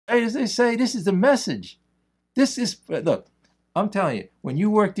As they say, this is the message. This is, look, I'm telling you, when you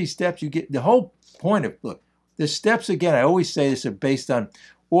work these steps, you get the whole point of, look, the steps, again, I always say this, are based on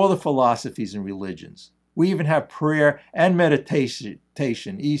all the philosophies and religions. We even have prayer and meditation,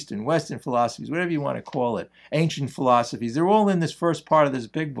 Eastern, Western philosophies, whatever you want to call it, ancient philosophies. They're all in this first part of this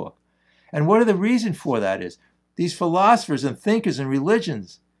big book. And what are the reason for that is? These philosophers and thinkers and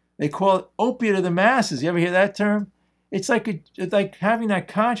religions, they call it opiate of the masses. You ever hear that term? It's like having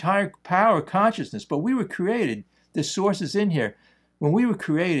that higher power consciousness. But we were created, the source is in here. When we were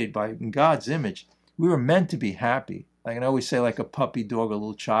created in God's image, we were meant to be happy. Like I always say, like a puppy dog, a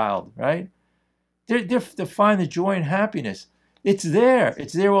little child, right? They're to find the joy and happiness. It's there.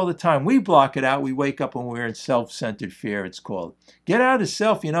 It's there all the time. We block it out. We wake up when we're in self-centered fear, it's called. Get out of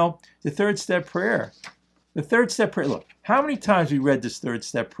self, the third step prayer. The third step prayer. Look, how many times we read this third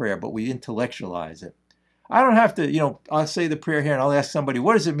step prayer, but we intellectualize it? I don't have to, I'll say the prayer here and I'll ask somebody,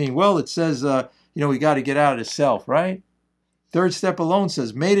 what does it mean? Well, it says, we got to get out of self, right? Third step alone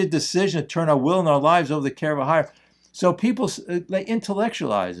says, made a decision to turn our will and our lives over the care of a higher. So people, they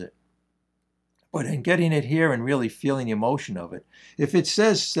intellectualize it. But in getting it here and really feeling the emotion of it, if it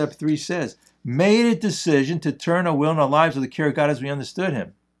says, step 3 says, made a decision to turn our will and our lives over the care of God as we understood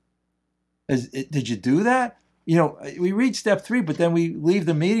him. Did you do that? We read step 3, but then we leave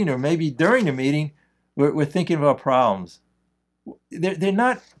the meeting, or maybe during the meeting, we're thinking of our problems. They're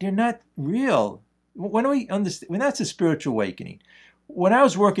not real. When that's a spiritual awakening. When I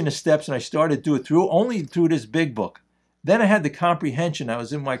was working the steps and I started to do it only through this big book, then I had the comprehension. I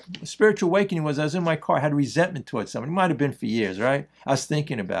was in my spiritual awakening I was in my car. I had resentment towards somebody. It might have been for years, right? I was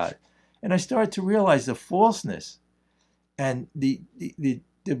thinking about it. And I started to realize the falseness and the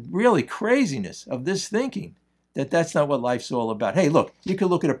really craziness of this thinking, that's not what life's all about. Hey, look, you can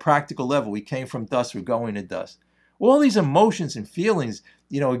look at a practical level. We came from dust, we're going to dust. All these emotions and feelings,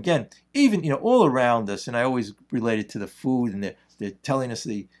 again, even, all around us, and I always relate it to the food, and they're telling us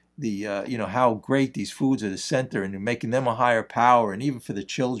how great these foods are, the center, and they're making them a higher power. And even for the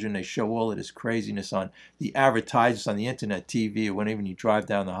children, they show all of this craziness on the advertisements on the internet, TV, or whenever you drive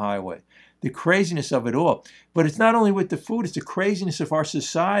down the highway. The craziness of it all. But it's not only with the food, it's the craziness of our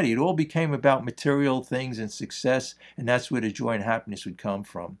society. It all became about material things and success, and that's where the joy and happiness would come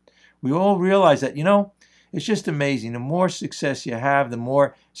from. We all realize that, it's just amazing. The more success you have, the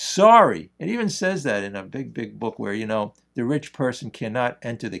more sorry. It even says that in a big, big book where, the rich person cannot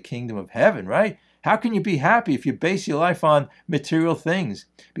enter the kingdom of heaven, right? How can you be happy if you base your life on material things?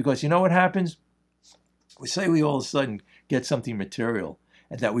 Because you know what happens? We say we all of a sudden get something material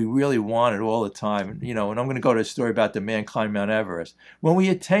and that we really want it all the time. And I'm going to go to a story about the man climbing Mount Everest. When we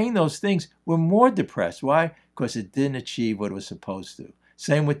attain those things, we're more depressed. Why? Because it didn't achieve what it was supposed to.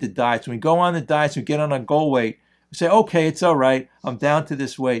 Same with the diets. When we go on the diets, we get on our goal weight, we say, okay, it's all right, I'm down to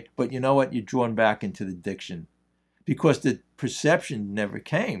this weight, but you know what? You're drawn back into the addiction because the perception never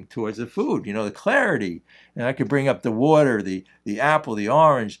came towards the food, the clarity. And I could bring up the water, the apple, the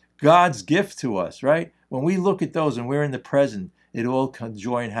orange, God's gift to us, right? When we look at those and we're in the present,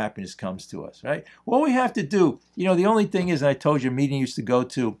 joy and happiness comes to us, right? What we have to do, the only thing is, and I told you a meeting used to go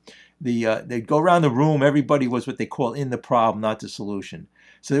to, they'd go around the room, everybody was what they call in the problem, not the solution.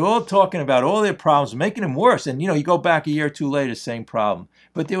 So they were all talking about all their problems, making them worse. And, you go back a year or two later, same problem.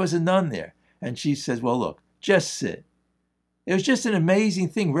 But there was a nun there. And she says, well, look, just sit. It was just an amazing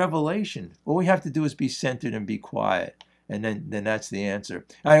thing, revelation. All we have to do is be centered and be quiet. And then that's the answer.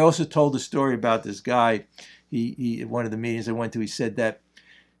 I also told a story about this guy. He at one of the meetings I went to, he said that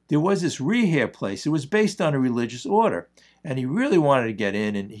there was this rehab place. It was based on a religious order. And he really wanted to get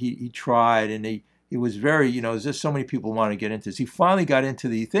in, and he tried, and he was very, there's just so many people want to get into this. He finally got into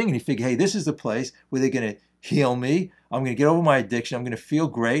the thing, and he figured, hey, this is the place where they're going to heal me. I'm going to get over my addiction. I'm going to feel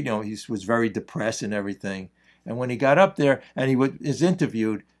great. He was very depressed and everything. And when he got up there and he was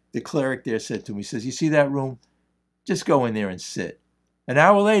interviewed, the cleric there said to him, he says, you see that room? Just go in there and sit. An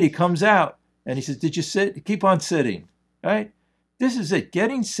hour later, he comes out, and he says, did you sit? Keep on sitting, right? This is it,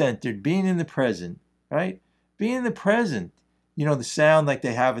 getting centered, being in the present, right? Be in the present. The sound like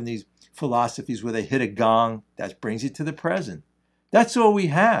they have in these philosophies where they hit a gong, that brings you to the present. That's all we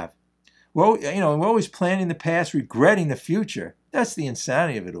have. Well, we're always planning the past, regretting the future. That's the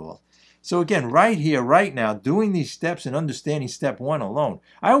insanity of it all. So again, right here, right now, doing these steps and understanding step 1 alone.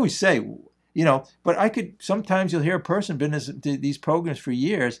 I always say, but sometimes you'll hear a person been in these programs for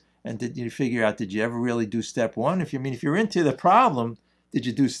years, and did you figure out, did you ever really do step 1? If you're into the problem, did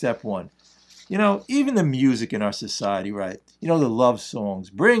you do step 1? Even the music in our society, right? The love songs,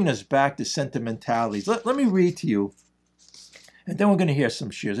 bring us back to sentimentalities. Let me read to you And then we're going to hear some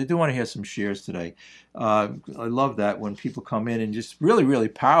shares. I do want to hear some shares today. I love that when people come in and just really, really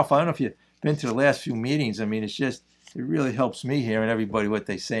powerful. I don't know if you've been to the last few meetings. I mean, it really helps me hearing everybody what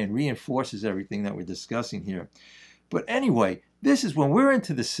they say and reinforces everything that we're discussing here. But anyway, this is when we're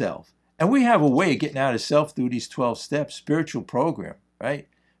into the self. And we have a way of getting out of self through these 12 steps spiritual program, right?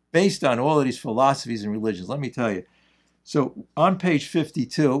 Based on all of these philosophies and religions. Let me tell you. So on page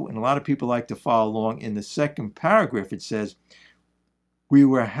 52, and a lot of people like to follow along, in the second paragraph it says, we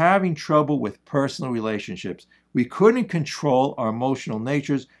were having trouble with personal relationships. We couldn't control our emotional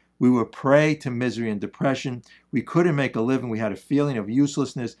natures. We were prey to misery and depression. We couldn't make a living. We had a feeling of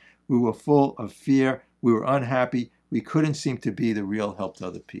uselessness. We were full of fear. We were unhappy. We couldn't seem to be the real help to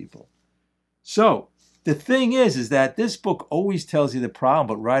other people. So the thing is that this book always tells you the problem,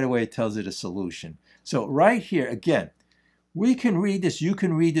 but right away it tells you the solution. So right here, again, we can read this. You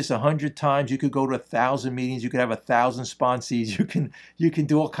can read this 100 times. You could go to 1,000 meetings. You could have 1,000 sponsees. You can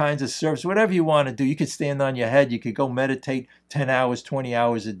do all kinds of service, whatever you want to do. You could stand on your head. You could go meditate 10 hours, 20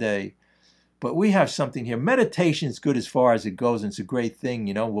 hours a day. But we have something here. Meditation is good as far as it goes, and it's a great thing,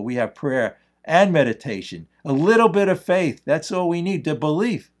 where we have prayer and meditation. A little bit of faith. That's all we need. The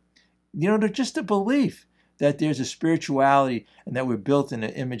belief. Just a belief that there's a spirituality and that we're built in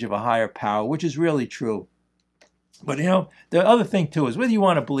the image of a higher power, which is really true. But the other thing too is whether you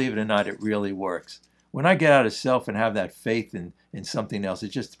want to believe it or not, it really works. When I get out of self and have that faith in something else,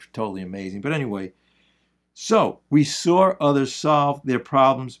 it's just totally amazing. But anyway, so we saw others solve their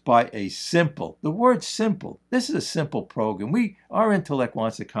problems by the word simple. This is a simple program. Our intellect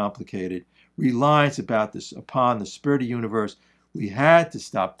wants it complicated, relies upon the spirit of the universe. We had to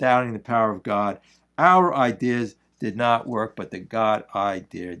stop doubting the power of God. Our ideas did not work, but the God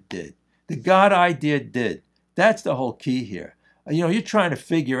idea did. The God idea did. That's the whole key here. You're trying to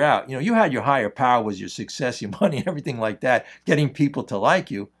figure out, you had your higher power was your success, your money, everything like that, getting people to like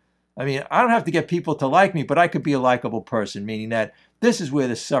you. I mean, I don't have to get people to like me, but I could be a likable person, meaning that this is where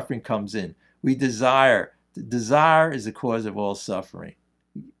the suffering comes in. We desire. Desire is the cause of all suffering.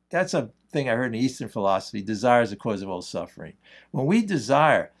 That's a thing I heard in the Eastern philosophy. Desire is the cause of all suffering. When we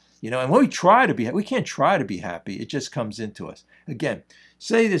desire, and when we try to be, we can't try to be happy. It just comes into us. Again,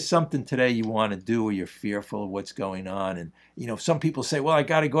 say there's something today you want to do or you're fearful of what's going on. And, some people say, well, I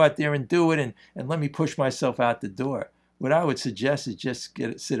got to go out there and do it and let me push myself out the door. What I would suggest is just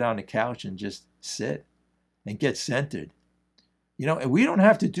sit on the couch and just sit and get centered. And we don't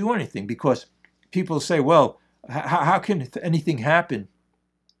have to do anything because people say, well, how can anything happen?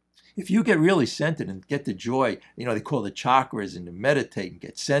 If you get really centered and get the joy, they call the chakras, and to meditate and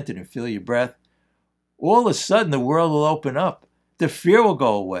get centered and feel your breath, all of a sudden the world will open up. The fear will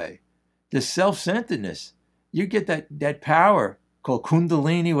go away. The self-centeredness. You get that power called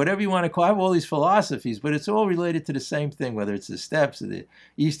kundalini, whatever you want to call it. I have all these philosophies, but it's all related to the same thing, whether it's the steps of the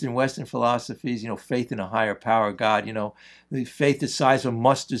Eastern, Western philosophies, faith in a higher power, God, the faith the size of a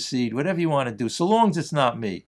mustard seed, whatever you want to do, so long as it's not me.